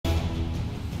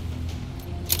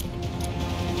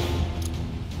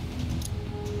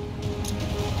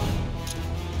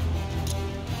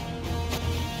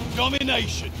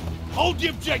Domination. Hold the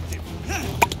objective.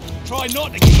 Try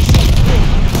not to get yourself killed.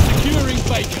 Securing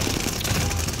Baker.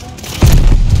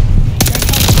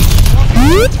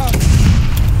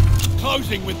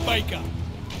 Closing with Baker.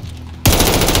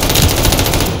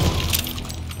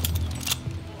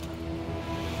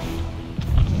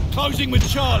 Closing with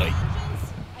Charlie.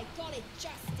 I got it,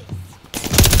 justice.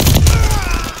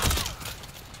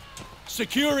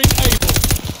 Securing Able.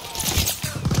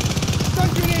 Stun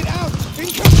grenade out!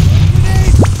 Incoming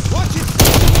grenade! Watch it!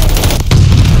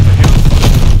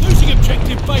 Losing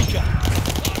objective Baker.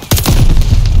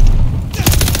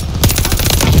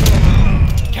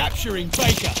 Capturing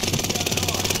Baker.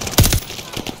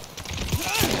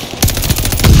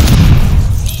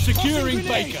 Securing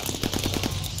Baker.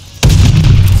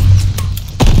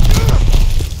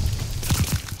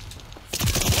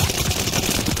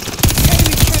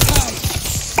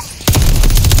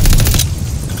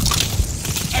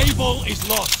 Able is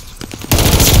lost.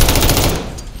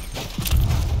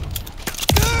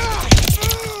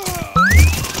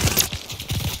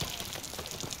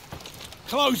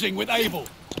 Closing with Able.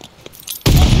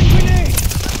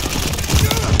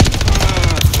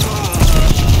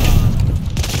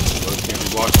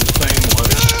 Watch the same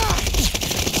way.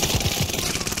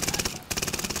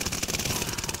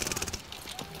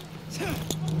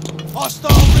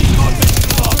 Hostile recon mission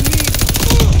lost.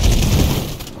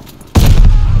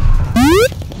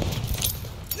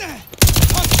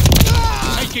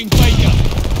 Taking Baker.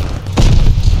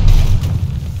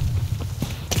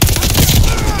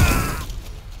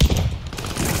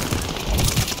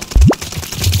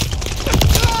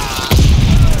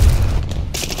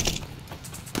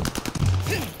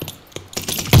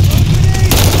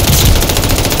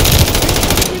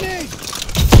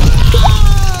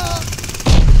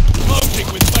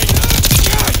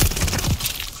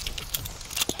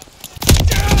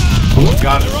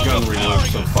 God, his gun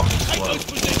reloads so fucking slow.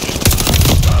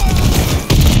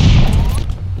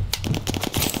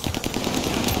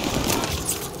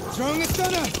 Throwing a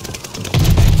stunner!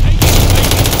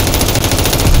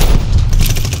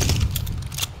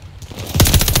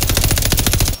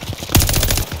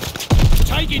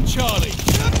 Taking Charlie.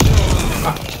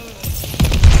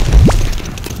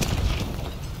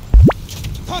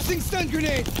 Tossing stun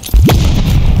grenade!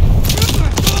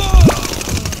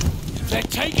 They're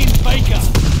taking Baker.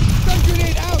 Stun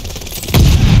grenade out!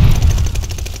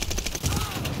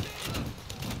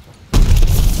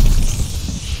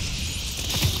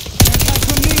 Attack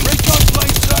from me! Recon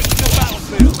plane searching the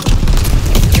battlefield.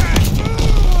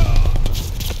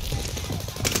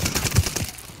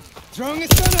 Throwing a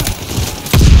stunner!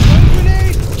 Stun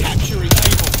grenade! Capturing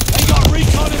Able. They got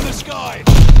recon in the sky.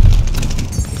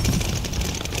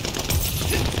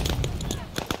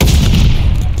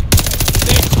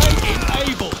 They're taking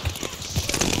Able.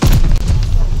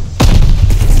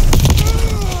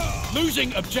 Losing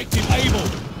objective Able.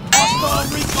 Hostile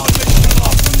recon mission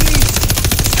off.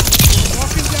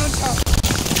 Walking down top.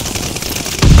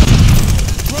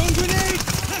 Throwing grenade!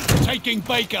 Taking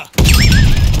Baker.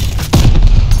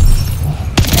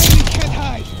 Enemy can't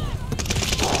hide!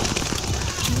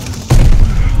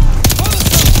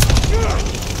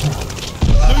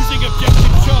 Losing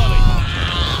objective Charlie.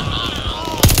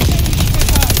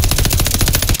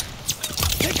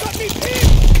 They got me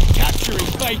pinned!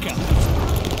 Capturing Baker.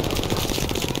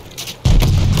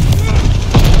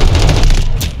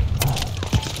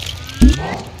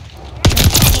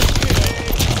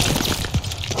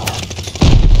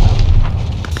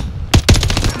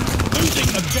 Losing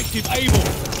objective Able.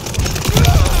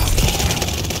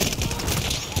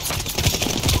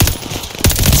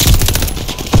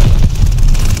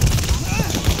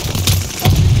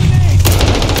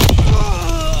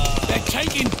 They're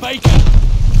taking Baker.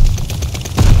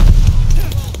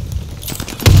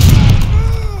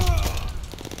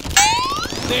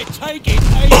 They're taking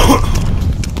Able.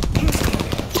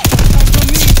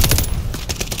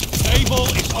 Able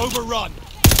is overrun.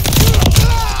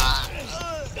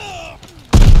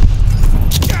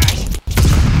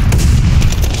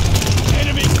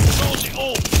 Enemy controls it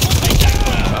all. Take that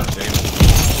ground. God damn it.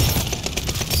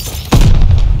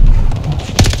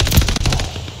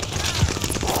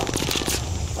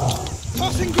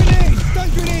 Tossing grenade! Stun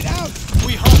grenade out!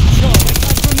 We hold Charlie.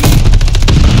 Attack from me!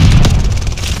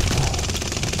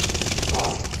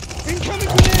 Incoming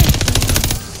grenade!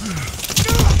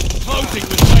 Closing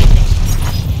with Baker.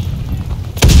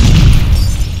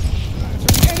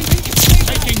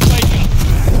 Taking Baker.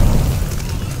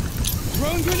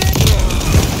 Throwing grenade!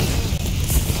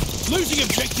 Losing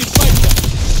objective Baker.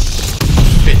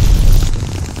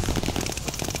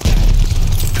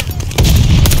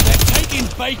 They're taking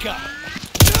Baker.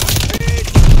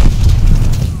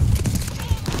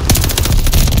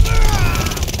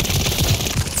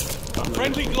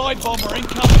 Friendly glide bomber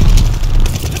incoming.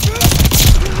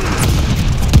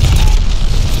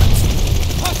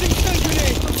 Passing stun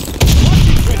grenade!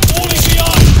 We're falling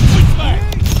behind! Push back!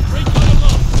 Recon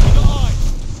aloft! We got eyes!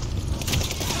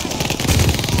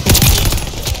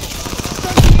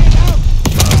 Stun grenade out!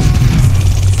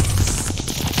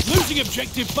 Losing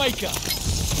objective Baker!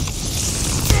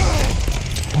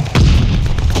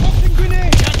 Passing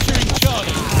grenade! Capturing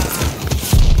Charlie!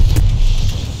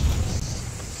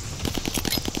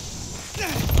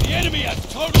 The enemy has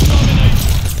total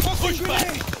domination! Passing Push back!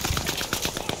 grenade!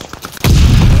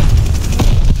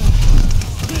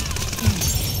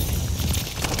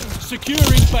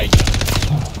 Securing Baker!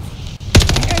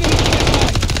 Enemy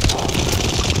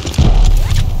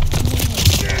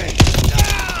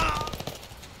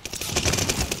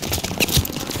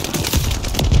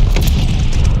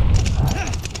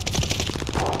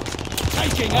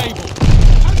Taking Able!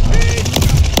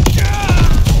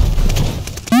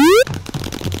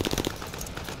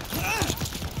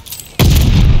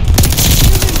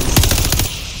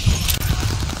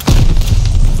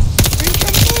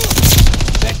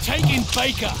 They're taking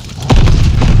Baker!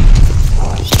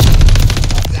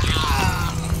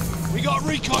 We got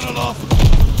recon aloft!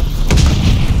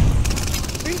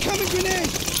 Incoming grenade!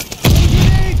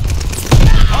 Grenade!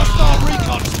 Hostile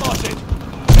recon spotted!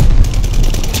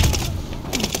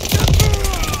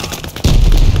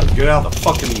 Get out of the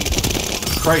fucking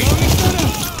crate.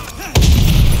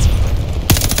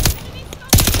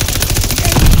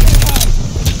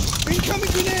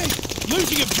 Incoming grenade!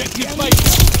 Losing objective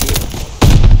Baker!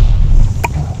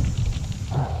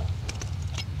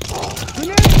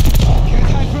 Grenade! Can't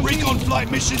hide from Recon me! flight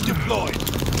mission deployed!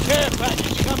 Care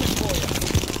package coming for you!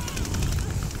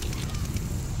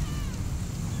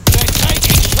 They're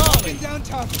taking Charlie! Down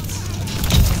targets!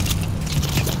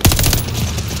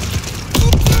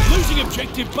 Losing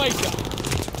objective Baker!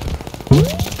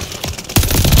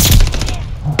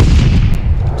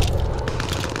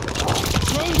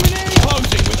 Drone grenade!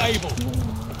 Closing with Able!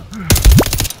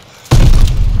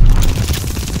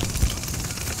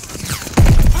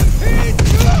 I'm hit!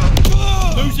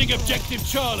 Losing objective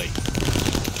Charlie!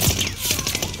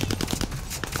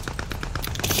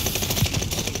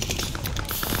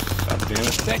 God damn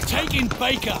it. They're taking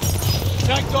Baker!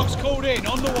 Tac dogs called in,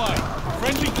 on the way!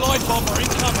 Friendly glide bomber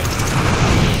incoming!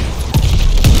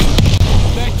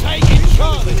 They're taking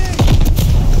Charlie!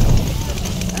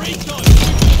 Recon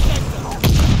moving the sector!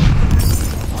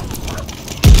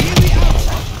 Nearly out!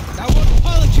 I won't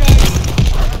apologize!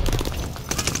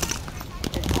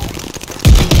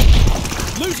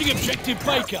 Losing objective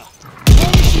Baker!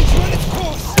 War machine's run its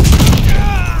course!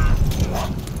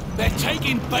 They're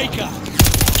taking Baker!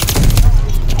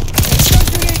 Stun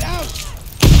grenade out!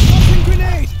 Tossing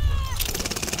grenade!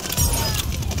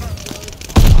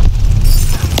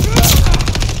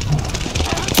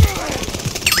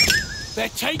 They're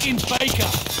taking Baker!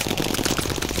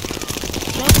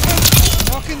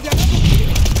 Knocking down.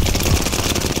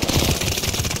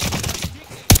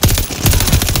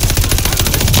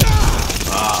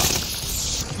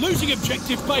 Losing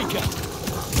objective Baker!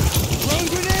 Drone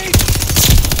grenade!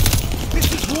 This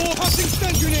is war! Passing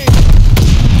stun grenade!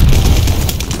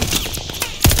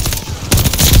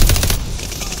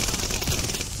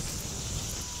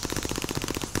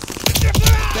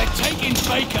 They're taking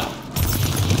Baker!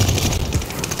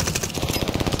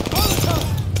 Molotov!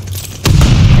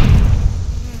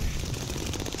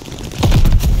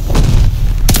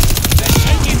 They're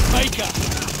taking Baker!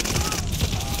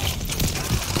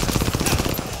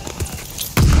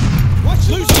 Watch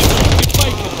the Losing objective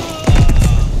Baker!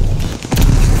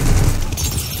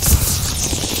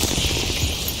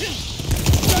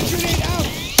 stun grenade out!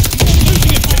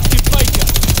 Losing objective Baker!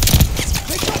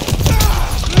 They got...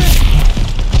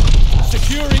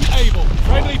 Securing Able!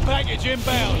 Friendly package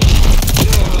inbound!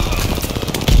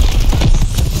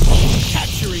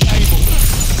 Capturing Able!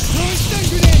 Throwing stun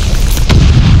grenade!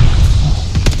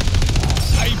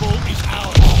 Able is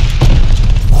ours!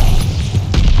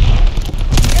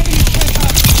 Enemy can't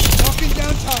hide! Knocking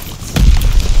down targets!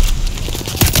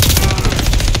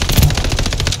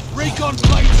 Recon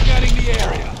plane scanning the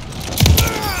area!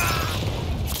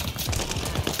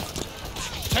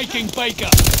 Taking Baker!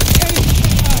 Enemy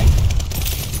can't hide!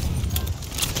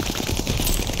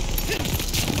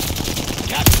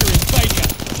 Capturing Baker!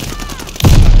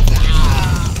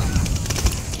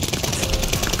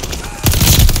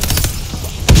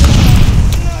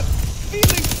 Not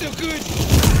feeling so good!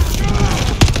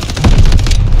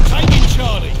 Taking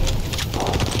Charlie!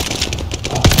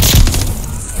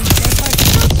 Can't hide!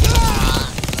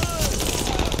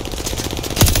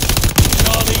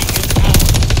 Charlie is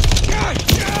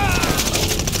ours!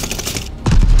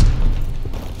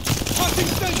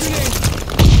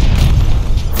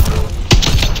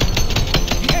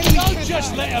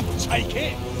 just let them take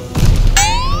it.